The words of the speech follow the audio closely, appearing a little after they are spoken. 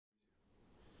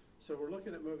So we're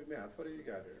looking at Moby Math. What do you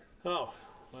got here? Oh,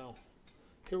 well,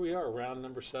 here we are, round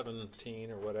number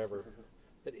 17 or whatever.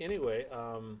 But anyway,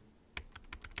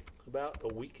 about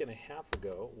a week and a half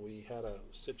ago, we had a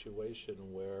situation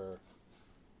where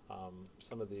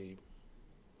some of the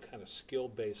kind of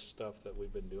skill-based stuff that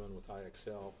we've been doing with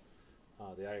IXL,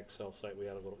 the IXL site, we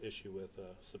had a little issue with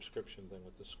a subscription thing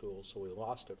with the school, so we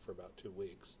lost it for about 2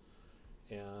 weeks.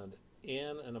 And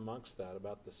in and amongst that,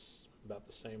 about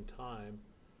the same time,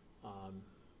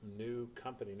 new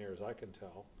company, near as I can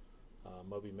tell,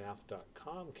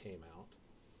 MobyMath.com came out.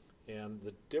 And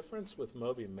the difference with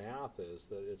Moby Math is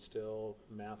that it's still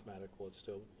mathematical, it's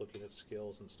still looking at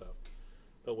skills and stuff.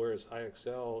 But whereas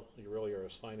IXL, you really are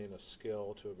assigning a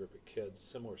skill to a group of kids,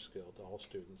 similar skill to all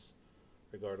students,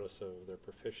 regardless of their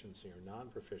proficiency or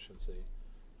non-proficiency.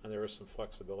 And there is some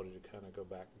flexibility to kind of go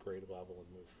back grade level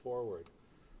and move forward.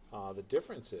 The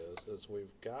difference is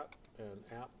we've got an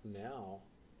app now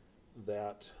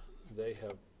that they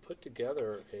have put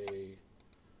together a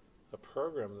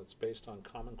program that's based on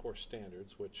Common Core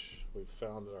standards, which we've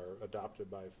found are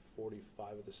adopted by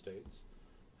 45 of the states.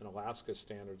 And Alaska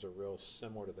standards are real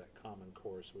similar to that Common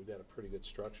Core, so we've got a pretty good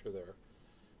structure there.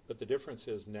 But the difference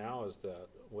is now is that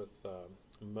with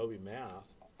Moby Math,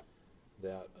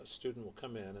 that a student will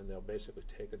come in and they'll basically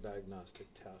take a diagnostic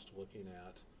test looking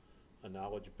at a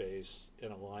knowledge base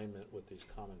in alignment with these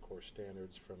Common Core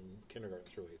standards from kindergarten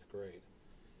through 8th grade.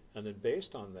 And then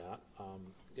based on that,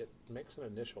 it makes an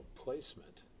initial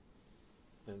placement.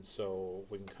 And so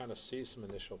we can kind of see some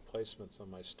initial placements on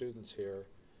my students here.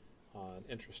 And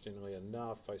interestingly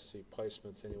enough, I see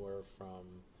placements anywhere from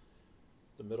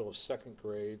the middle of 2nd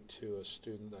grade to a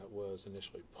student that was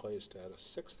initially placed at a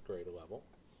 6th grade level.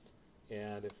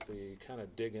 And if we kind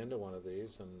of dig into one of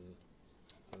these, and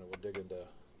I don't know, we'll dig into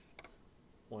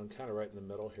one kind of right in the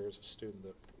middle. Here's a student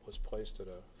that was placed at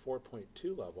a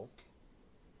 4.2 level.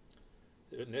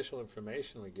 The initial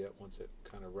information we get once it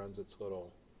kind of runs its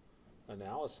little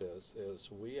analysis is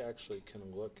we actually can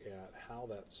look at how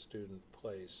that student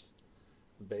placed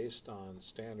based on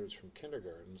standards from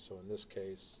kindergarten. So in this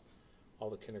case, all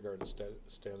the kindergarten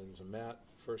standards are met.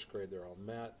 1st grade, they're all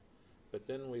met. But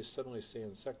then we suddenly see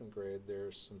in 2nd grade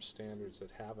there's some standards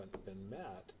that haven't been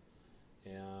met.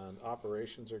 And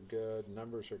operations are good,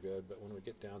 numbers are good, but when we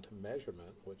get down to measurement,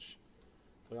 which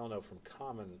we all know from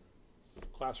common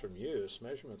classroom use,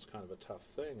 measurement's kind of a tough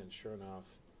thing, and sure enough,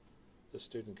 the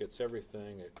student gets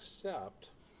everything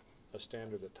except a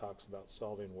standard that talks about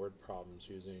solving word problems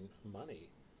using money.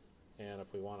 And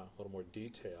if we want a little more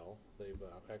detail, they've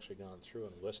actually gone through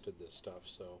and listed this stuff,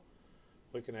 so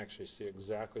we can actually see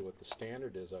exactly what the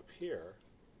standard is up here.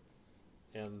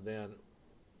 And then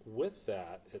with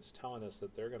that, it's telling us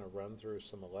that they're going to run through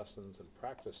some lessons and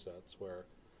practice sets where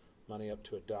money up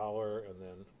to $1 and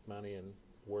then money in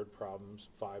word problems,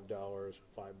 $5, $5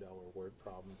 word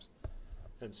problems.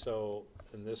 And so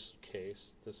in this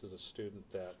case, this is a student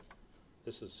that,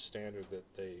 this is a standard that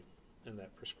they, in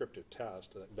that prescriptive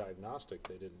test, that diagnostic,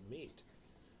 they didn't meet.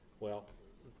 Well,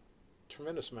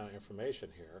 tremendous amount of information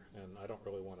here, and I don't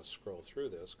really want to scroll through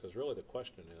this because really the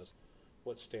question is,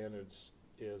 what standards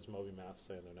is Moby Math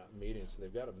saying they're not meeting? So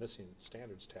they've got a missing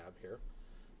standards tab here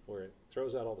where it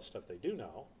throws out all the stuff they do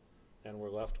know, and we're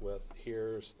left with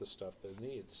here's the stuff they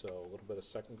need. So a little bit of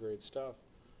 2nd grade stuff,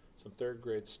 some 3rd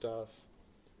grade stuff,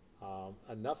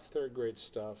 enough 3rd grade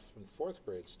stuff and 4th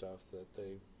grade stuff that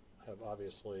they have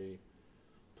obviously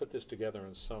put this together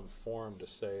in some form to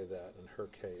say that in her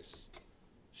case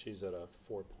she's at a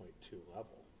 4.2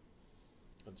 level.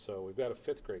 And so we've got a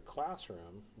 5th grade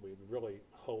classroom. We really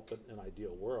hope in an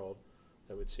ideal world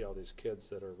that we'd see all these kids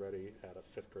that are ready at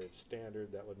a 5th grade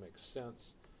standard. That would make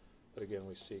sense. But again,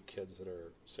 we see kids that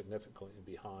are significantly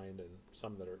behind and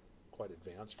some that are quite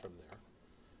advanced from there.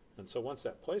 And so once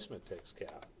that placement takes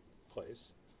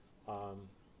place,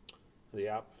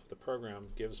 the program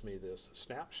gives me this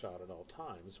snapshot at all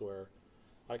times where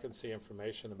I can see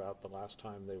information about the last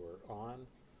time they were on,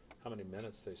 how many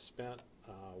minutes they spent,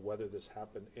 whether this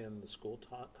happened in the school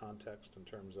context in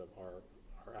terms of our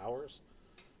hours,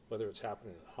 whether it's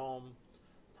happening at home,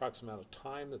 approximate amount of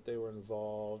time that they were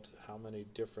involved, how many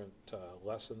different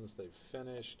lessons they've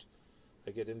finished.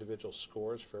 I get individual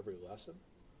scores for every lesson.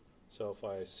 So if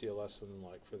I see a lesson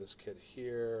like for this kid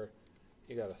here,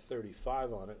 he got a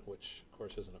 35 on it, which of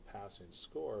course isn't a passing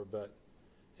score, but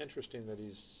interesting that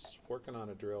he's working on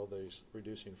a drill that he's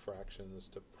reducing fractions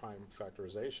to prime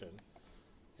factorization.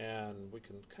 And we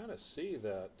can kind of see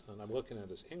that, and I'm looking at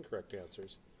his incorrect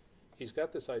answers, he's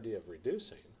got this idea of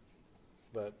reducing,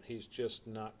 but he's just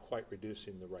not quite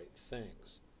reducing the right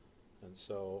things. And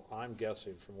so I'm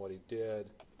guessing from what he did,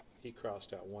 he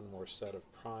crossed out one more set of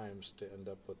primes to end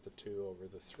up with the 2 over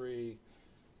the 3.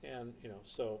 And,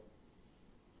 so,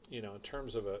 in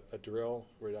terms of a drill,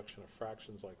 reduction of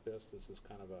fractions like this is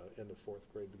kind of a end of 4th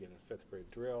grade, beginning of 5th grade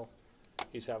drill.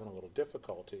 He's having a little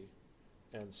difficulty.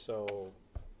 And so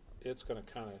it's going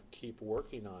to kind of keep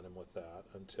working on him with that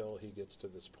until he gets to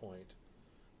this point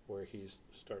where he's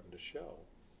starting to show.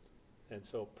 And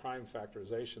so prime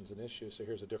factorization is an issue. So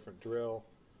here's a different drill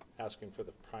asking for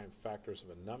the prime factors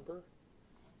of a number.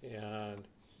 And,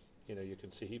 you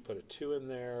can see he put a 2 in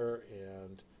there.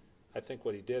 And I think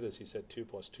what he did is he said 2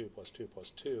 plus 2 plus 2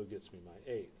 plus 2 gets me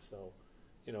my 8. So,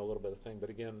 a little bit of thing. But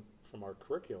again, from our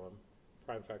curriculum,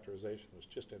 prime factorization was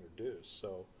just introduced.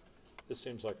 So this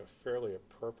seems like a fairly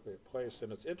appropriate place.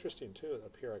 And it's interesting, too,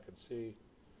 up here I can see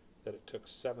that it took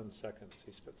 7 seconds.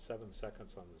 He spent 7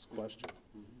 seconds on this question,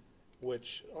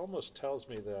 which almost tells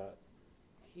me that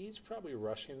he's probably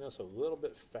rushing this a little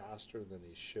bit faster than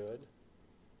he should,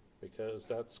 because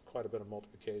that's quite a bit of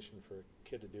multiplication for a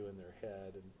kid to do in their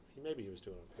head, and maybe he was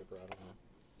doing it on paper, I don't know.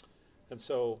 And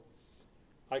so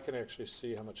I can actually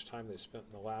see how much time they spent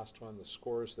in the last one, the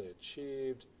scores they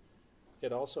achieved.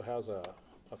 It also has a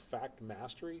fact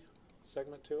mastery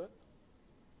segment to it.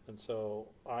 And so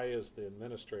I, as the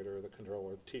administrator, the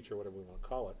controller, the teacher, whatever we want to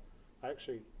call it, I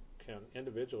actually can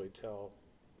individually tell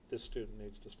this student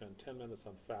needs to spend 10 minutes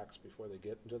on facts before they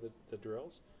get into the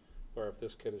drills. Or if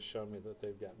this kid has shown me that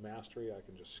they've got mastery, I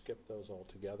can just skip those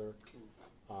altogether.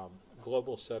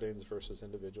 Global settings versus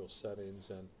individual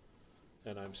settings,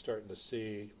 and I'm starting to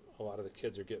see a lot of the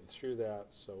kids are getting through that.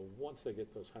 So once they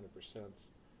get those 100%,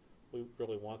 we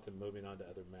really want them moving on to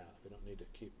other math. We don't need to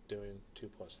keep doing 2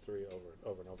 plus 3 over and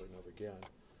over and over and over again.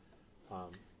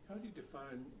 How do you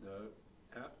define the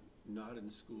not in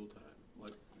school time?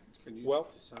 Like, can you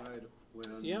decide when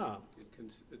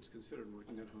it's considered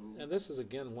working at home? And this is,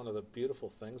 again, one of the beautiful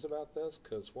things about this,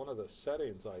 because one of the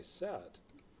settings I set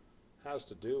has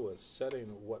to do with setting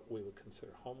what we would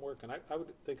consider homework. And I would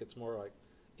think it's more like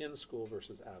in school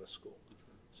versus out of school.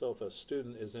 So if a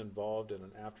student is involved in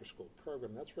an after-school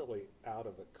program, that's really out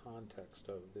of the context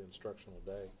of the instructional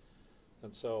day.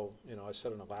 And so, I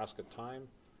set an Alaska time.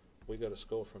 We go to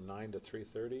school from 9 to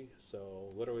 3:30. So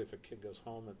literally if a kid goes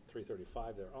home at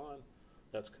 3:35, they're on.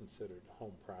 That's considered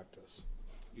home practice.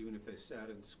 Even if they sat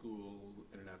in school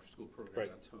in an after-school program, right.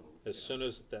 That's home. As soon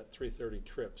as that 3:30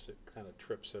 trips, it kind of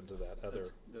trips into that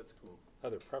that's cool.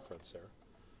 other preference there.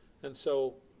 And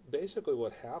so basically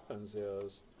what happens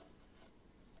is,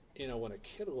 when a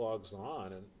kid logs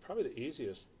on, and probably the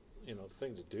easiest,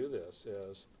 thing to do this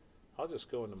is I'll just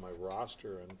go into my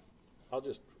roster and I'll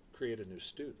just create a new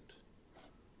student.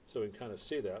 So we can kind of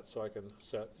see that. So I can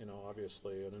set,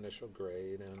 obviously an initial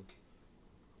grade, and,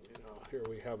 here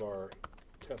we have our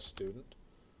test student,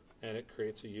 and it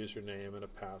creates a username and a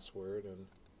password. And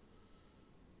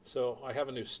so I have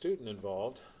a new student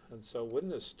involved, and so when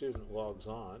this student logs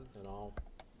on, and I'll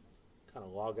kind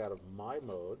of log out of my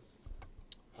mode,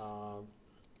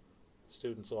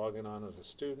 students logging on as a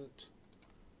student,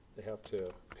 they have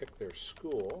to pick their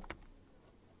school,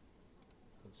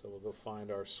 and so we'll go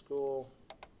find our school,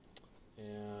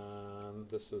 and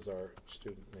this is our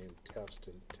student named Test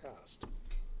and Test.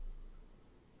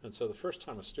 And so the first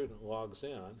time a student logs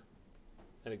in,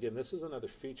 and again, this is another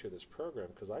feature of this program,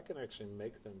 because I can actually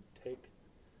make them take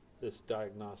this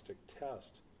diagnostic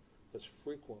test as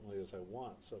frequently as I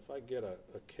want. So if I get a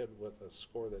kid with a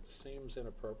score that seems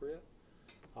inappropriate,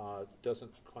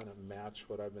 doesn't kind of match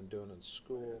what I've been doing in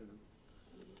school,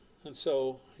 and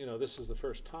so, this is the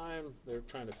first time they're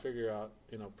trying to figure out,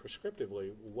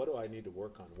 prescriptively, what do I need to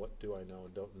work on? What do I know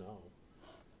and don't know?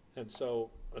 And so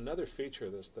another feature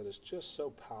of this that is just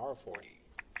so powerful 40,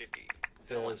 50,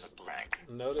 fill in the blank,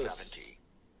 notice 70.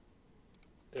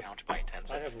 Count by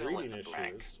tens I and have fill reading in the issues,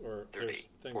 blank, or 30, there's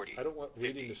things, 40, I don't want 50,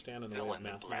 reading to stand in the fill way of in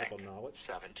the mathematical blank, knowledge.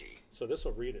 70. So this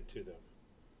will read it to them.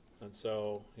 And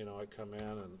so, I come in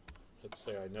and let's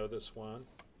say I know this one.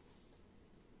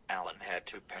 Alan had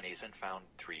 2 pennies and found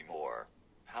 3 more.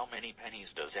 How many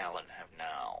pennies does Alan have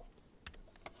now?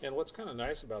 And what's kind of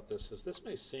nice about this is this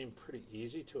may seem pretty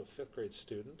easy to a 5th grade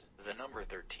student. The number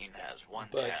 13 has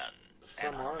 110. But from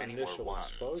and how our many initial more ones?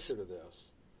 exposure to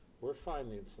this, we're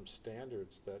finding some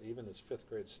standards that even as 5th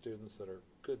grade students that are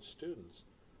good students,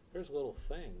 there's little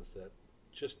things that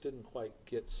just didn't quite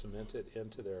get cemented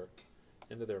into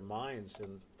their minds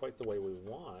in quite the way we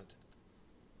want.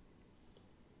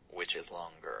 Which is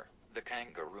longer, the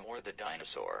kangaroo or the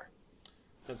dinosaur?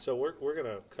 And so we're going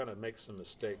to kind of make some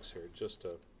mistakes here, just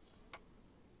to.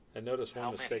 And notice one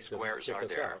How many mistake doesn't squares kick are us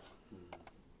there? out.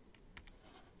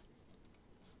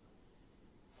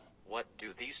 What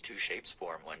do these 2 shapes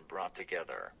form when brought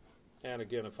together? And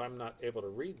again, if I'm not able to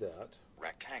read that,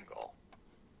 rectangle.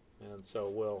 and so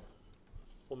we'll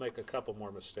make a couple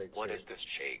more mistakes What here. is this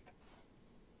shape?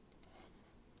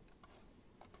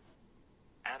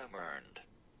 Adam earned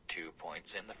 2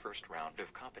 points in the first round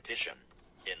of competition.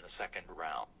 In the second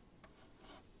round,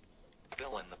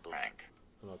 fill in the blank.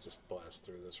 And I'll just blast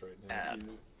through this right now.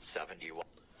 And 71.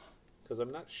 Because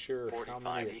I'm not sure how 45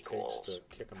 many it equals. takes to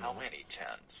kick them How out. many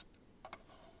tens?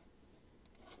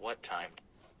 What time?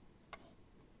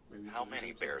 Maybe How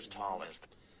many bears tall is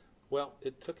Well,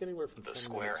 it took anywhere from the 10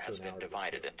 square minutes has to an been hour to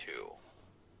divided do. in two?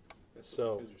 That's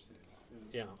So- what the kids are saying.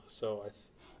 Yeah. Yeah, so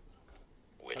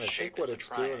Which and I shape think what is a it's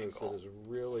doing is triangle? it is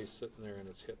really sitting there and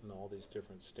it's hitting all these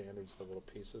different standards, the little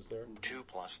pieces there. 2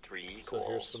 plus 3 So here's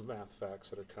equals. some math facts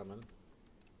that are coming.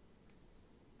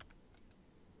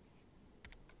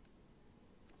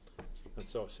 And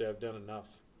so, see, I've done enough.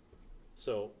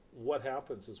 So what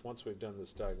happens is once we've done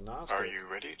this diagnostic, Are you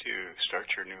ready to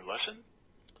start your new lesson?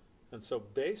 and so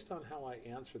based on how I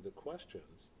answered the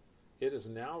questions, it is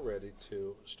now ready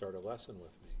to start a lesson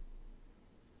with me.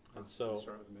 And so,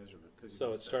 start with measurement. 'Cause you so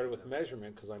it missed that, started with yeah.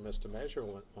 measurement because I missed a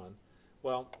measurement one.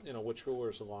 Well, which ruler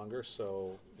is longer?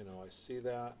 So, I see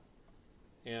that.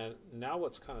 And now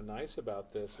what's kind of nice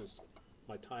about this is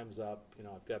my time's up,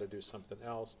 I've got to do something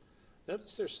else.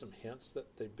 Notice there's some hints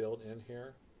that they build in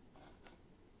here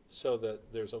so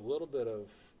that there's a little bit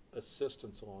of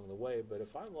assistance along the way. But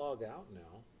if I log out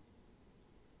now,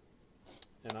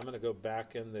 and I'm going to go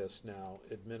back in this now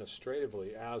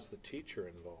administratively as the teacher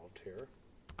involved here.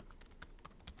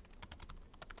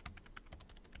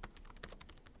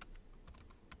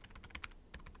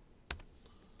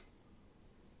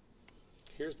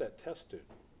 Here's that test student.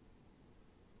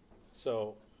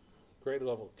 So grade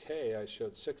level K, I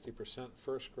showed 60%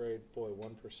 first grade, boy,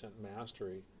 1%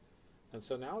 mastery. And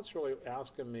so now it's really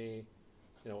asking me,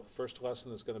 first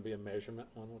lesson is going to be a measurement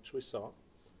one, which we saw.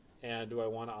 And do I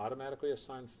want to automatically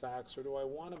assign facts, or do I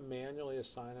want to manually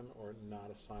assign them or not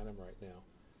assign them right now?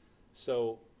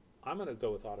 So I'm going to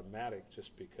go with automatic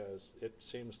just because it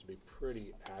seems to be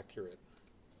pretty accurate.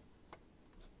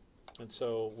 And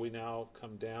so we now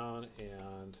come down,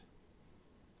 and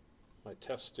my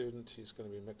test student, he's going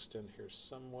to be mixed in here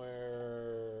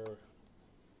somewhere.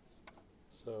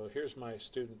 So here's my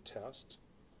student test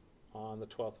on the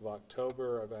 12th of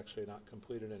October. I've actually not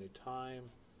completed any time.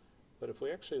 But if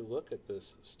we actually look at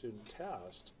this student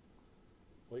test,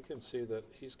 we can see that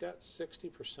he's got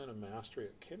 60% of mastery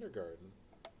at kindergarten,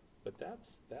 but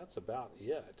that's about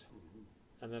it.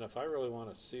 And then if I really want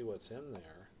to see what's in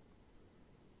there,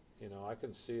 I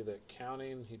can see that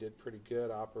counting, he did pretty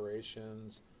good,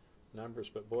 operations, numbers,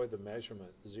 but boy, the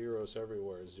measurement, zeros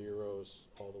everywhere, zeros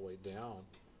all the way down.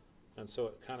 And so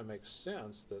it kind of makes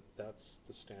sense that that's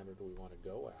the standard we want to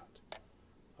go at.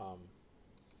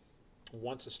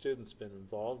 Once a student's been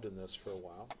involved in this for a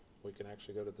while, we can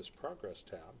actually go to this progress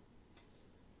tab.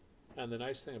 And the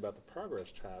nice thing about the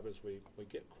progress tab is we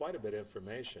get quite a bit of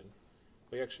information.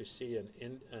 We actually see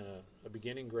a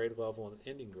beginning grade level and an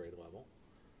ending grade level.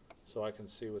 So I can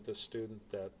see with this student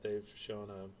that they've shown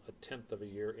a 1/10 of a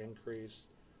year increase.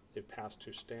 They've passed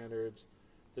 2 standards.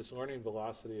 This learning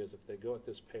velocity is if they go at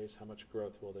this pace, how much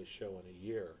growth will they show in a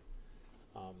year?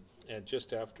 And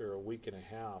just after a week and a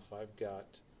half, I've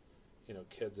got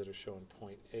kids that are showing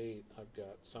 0.8. I've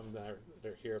got some that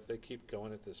are here. If they keep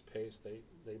going at this pace,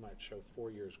 they might show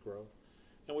 4 years growth.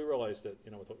 And we realize that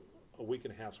with a week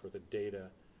and a half's worth of data,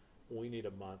 we need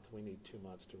a month, we need 2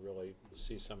 months to really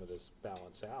see some of this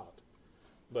balance out.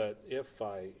 But if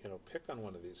I pick on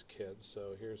one of these kids,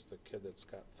 so here's the kid that's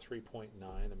got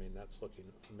 3.9. I mean, that's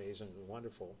looking amazingly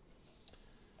wonderful.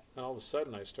 And all of a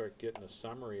sudden I start getting a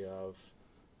summary of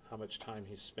how much time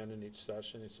he's spending each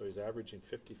session. So he's averaging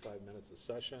 55 minutes a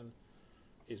session.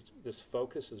 This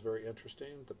focus is very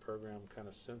interesting. The program kind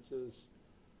of senses,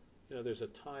 there's a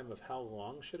time of how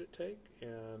long should it take,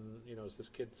 and is this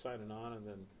kid signing on and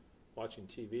then watching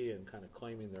TV and kind of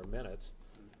claiming their minutes.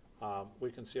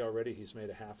 We can see already he's made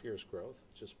a half year's growth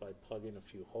just by plugging a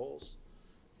few holes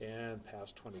and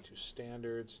passed 22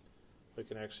 standards. We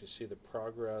can actually see the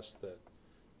progress that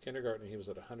kindergarten he was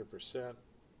at 100%.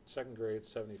 Second grade,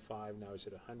 75, now he's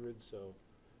at 100, so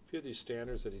a few of these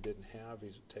standards that he didn't have,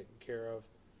 he's taken care of.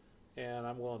 And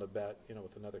I'm willing to bet,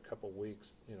 with another couple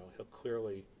weeks, he'll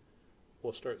clearly,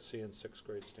 we'll start seeing 6th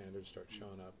grade standards start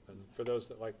showing up. And for those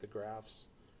that like the graphs,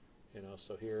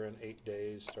 so here in 8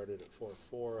 days, started at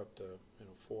 4.4 up to,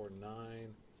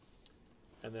 4.9.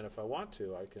 And then if I want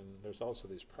to, there's also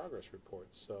these progress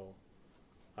reports, so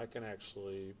I can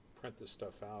actually print this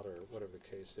stuff out or whatever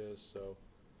the case is. So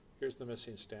here's the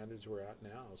missing standards we're at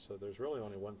now. So there's really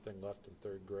only one thing left in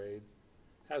 3rd grade.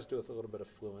 has to do with a little bit of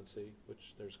fluency,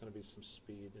 which there's going to be some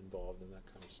speed involved in that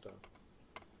kind of stuff.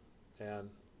 And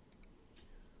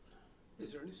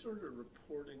is there any sort of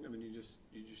reporting? I mean, you just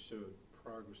showed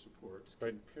progress reports.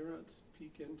 Right. Can parents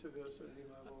peek into this at any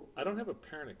level? I don't have a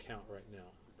parent account right now.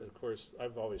 But of course,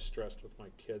 I've always stressed with my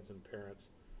kids and parents,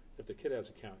 if the kid has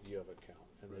an account, you have an account.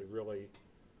 And Right.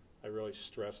 I really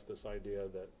stress this idea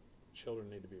that children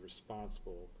need to be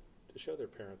responsible to show their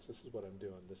parents, this is what I'm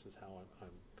doing, this is how I'm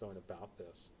going about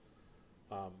this.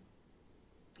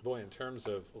 Boy, in terms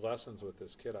of lessons with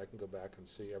this kid, I can go back and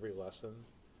see every lesson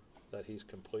that he's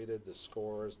completed, the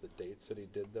scores, the dates that he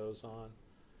did those on.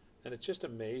 And it's just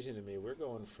amazing to me. We're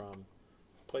going from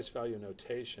place value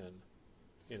notation,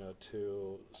 you know,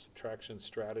 to subtraction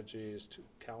strategies, to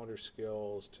calendar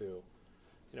skills, to, you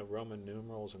know, Roman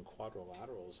numerals and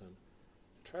quadrilaterals. And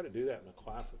to try to do that in a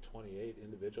class of 28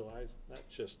 individualized,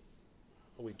 that's just,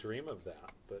 we dream of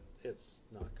that, but it's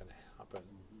not going to happen.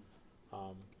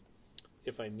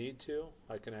 If I need to,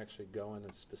 I can actually go in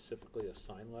and specifically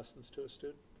assign lessons to a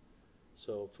student.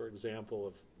 So, for example,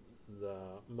 if the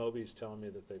Moby's telling me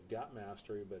that they've got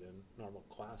mastery, but in normal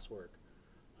classwork,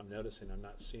 I'm noticing I'm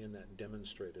not seeing that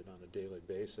demonstrated on a daily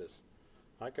basis,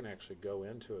 I can actually go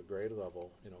into a grade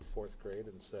level, you know, 4th grade,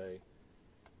 and say,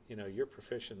 you know, your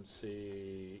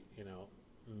proficiency, you know,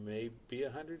 may be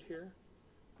 100 here,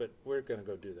 but we're going to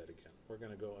go do that again. We're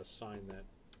going to go assign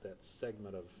that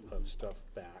segment of stuff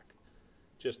back,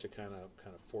 just to kind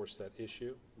of force that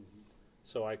issue.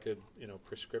 So I could, you know,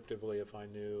 prescriptively, if I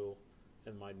knew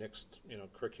in my next, you know,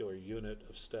 curricular unit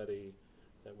of study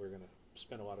that we're going to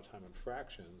spend a lot of time in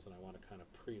fractions, and I want to kind of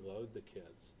preload the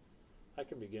kids, I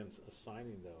can begin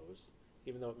assigning those,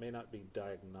 even though it may not be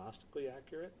diagnostically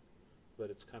accurate, but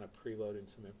it's kind of preloading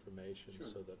some information. Sure.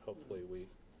 So that hopefully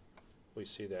we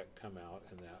see that come out,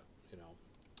 and that, you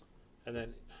know,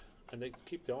 and they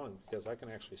keep going, because I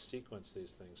can actually sequence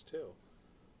these things too.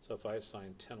 So if I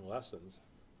assign 10 lessons,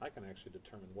 I can actually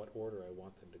determine what order I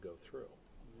want them to go through.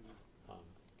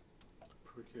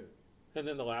 Per kid. And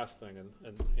then the last thing,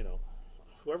 and you know,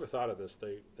 whoever thought of this,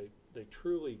 they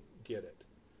truly get it.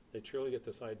 They truly get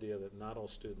this idea that not all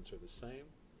students are the same,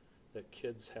 that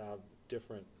kids have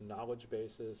different knowledge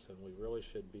bases, and we really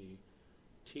should be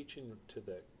teaching to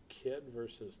the kid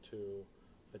versus to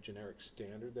a generic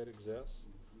standard that exists.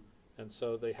 And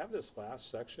so they have this last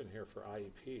section here for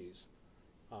IEPs,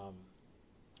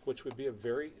 which would be a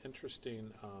very interesting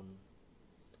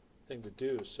thing to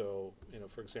do. So, you know,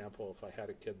 for example, if I had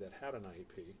a kid that had an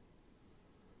IEP,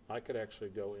 I could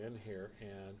actually go in here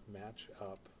and match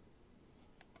up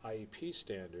IEP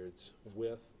standards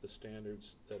with the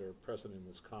standards that are present in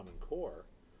this Common Core.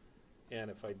 And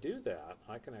if I do that,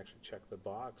 I can actually check the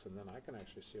box, and then I can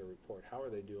actually see a report. How are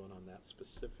they doing on that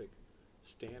specific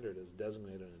standard as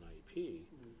designated in an IEP,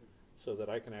 so that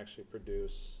I can actually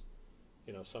produce,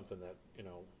 you know, something that, you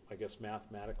know, I guess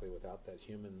mathematically, without that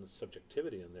human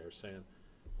subjectivity in there, saying,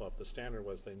 well, if the standard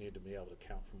was they need to be able to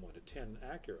count from 1 to 10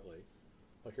 accurately,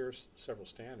 well, here's several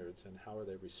standards, and how are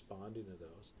they responding to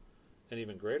those? And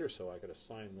even greater so, I could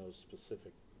assign those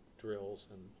specific drills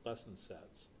and lesson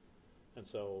sets. And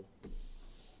so,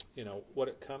 you know, what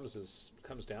it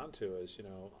comes down to is, you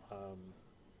know,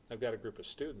 I've got a group of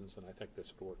students, and I think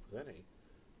this would work with any.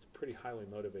 It's a pretty highly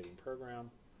motivating program.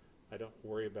 I don't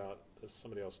worry about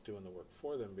somebody else doing the work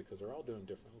for them, because they're all doing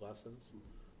different lessons.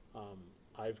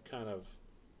 I've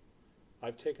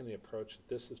taken the approach that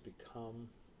this has become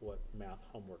what math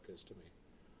homework is to me.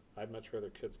 I'd much rather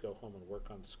kids go home and work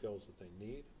on skills that they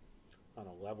need on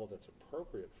a level that's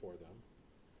appropriate for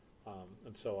them.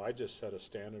 And so I just set a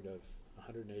standard of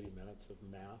 180 minutes of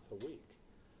math a week.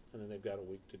 And then they've got a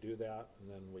week to do that, and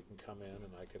then we can come in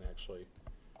and I can actually,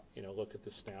 you know, look at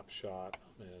the snapshot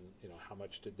and, you know, how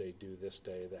much did they do this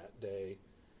day, that day.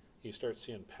 You start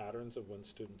seeing patterns of when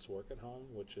students work at home,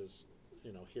 which is,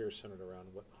 you know, here centered around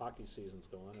what hockey season's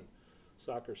going and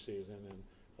soccer season, and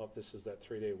well, if this is that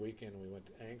 3-day weekend we went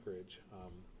to Anchorage,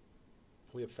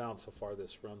 we have found so far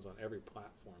this runs on every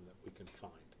platform that we can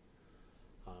find.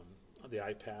 The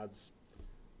iPads,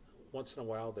 once in a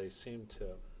while they seem to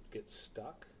get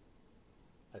stuck.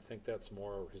 I think that's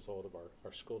more a result of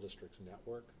our school district's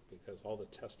network, because all the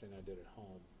testing I did at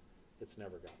home, it's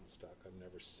never gotten stuck. I've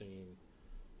never seen,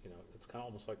 you know, it's kind of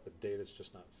almost like the data's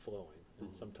just not flowing,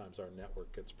 and sometimes our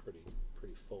network gets pretty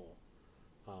full.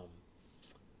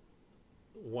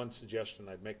 One suggestion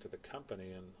I'd make to the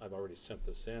company, and I've already sent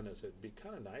this in, is it'd be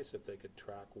kind of nice if they could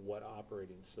track what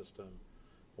operating system,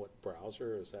 what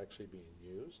browser is actually being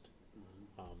used.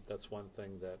 That's one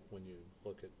thing that when you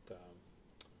look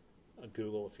at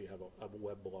Google, if you have a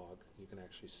web blog, you can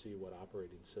actually see what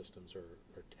operating systems are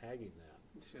tagging that.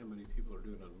 see how many people are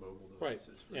doing it on mobile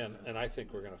devices. Right, and I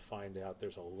think we're going to find out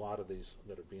there's a lot of these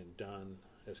that are being done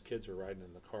as kids are riding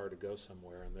in the car to go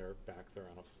somewhere, and they're back there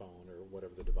on a phone or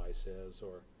whatever the device is,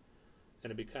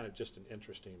 and it'd be kind of just an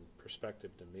interesting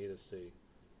perspective to me to see,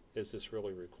 is this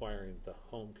really requiring the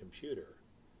home computer,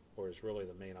 or is really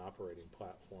the main operating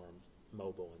platform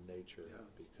mobile in nature? Yeah.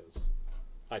 Because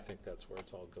I think that's where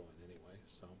it's all going anyway.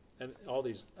 So, and all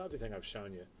these, everything I've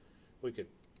shown you, we could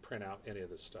print out any of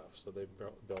this stuff. So they've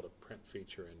built a print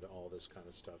feature into all this kind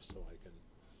of stuff, so I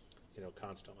can,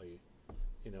 constantly,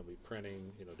 be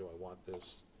printing. Do I want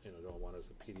this? Do I want it as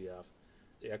a PDF?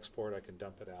 The export, I can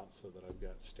dump it out so that I've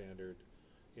got standard,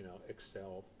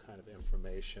 Excel kind of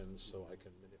information, so I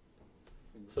can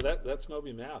manipulate. So that's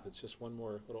Moby Math. It's just one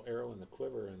more little arrow in the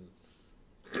quiver,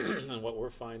 and what we're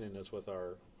finding is with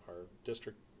our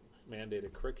district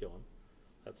mandated curriculum,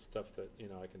 that's stuff that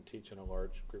I can teach in a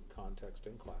large group context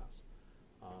in class.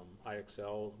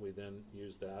 IXL, we then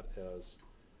use that as,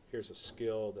 here's a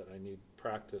skill that I need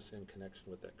practice in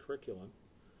connection with that curriculum.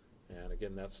 And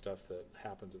again, that's stuff that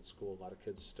happens at school. A lot of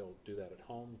kids still do that at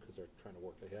home because they're trying to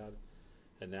work ahead.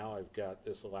 And now I've got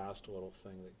this last little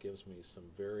thing that gives me some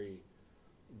very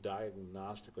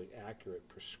diagnostically accurate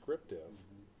prescriptive.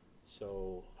 Mm-hmm.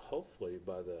 So hopefully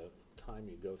by the time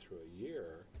you go through a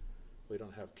year, we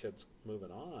don't have kids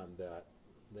moving on that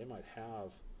they might have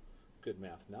good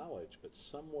math knowledge, but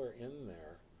somewhere in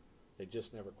there they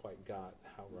just never quite got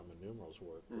how Roman numerals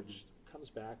work, mm-hmm. which comes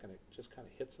back and it just kind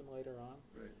of hits them later on.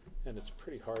 Right. And it's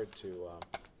pretty hard to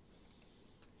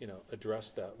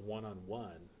address that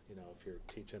one-on-one, if you're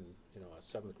teaching a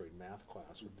 7th grade math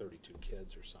class with 32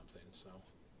 kids or something. So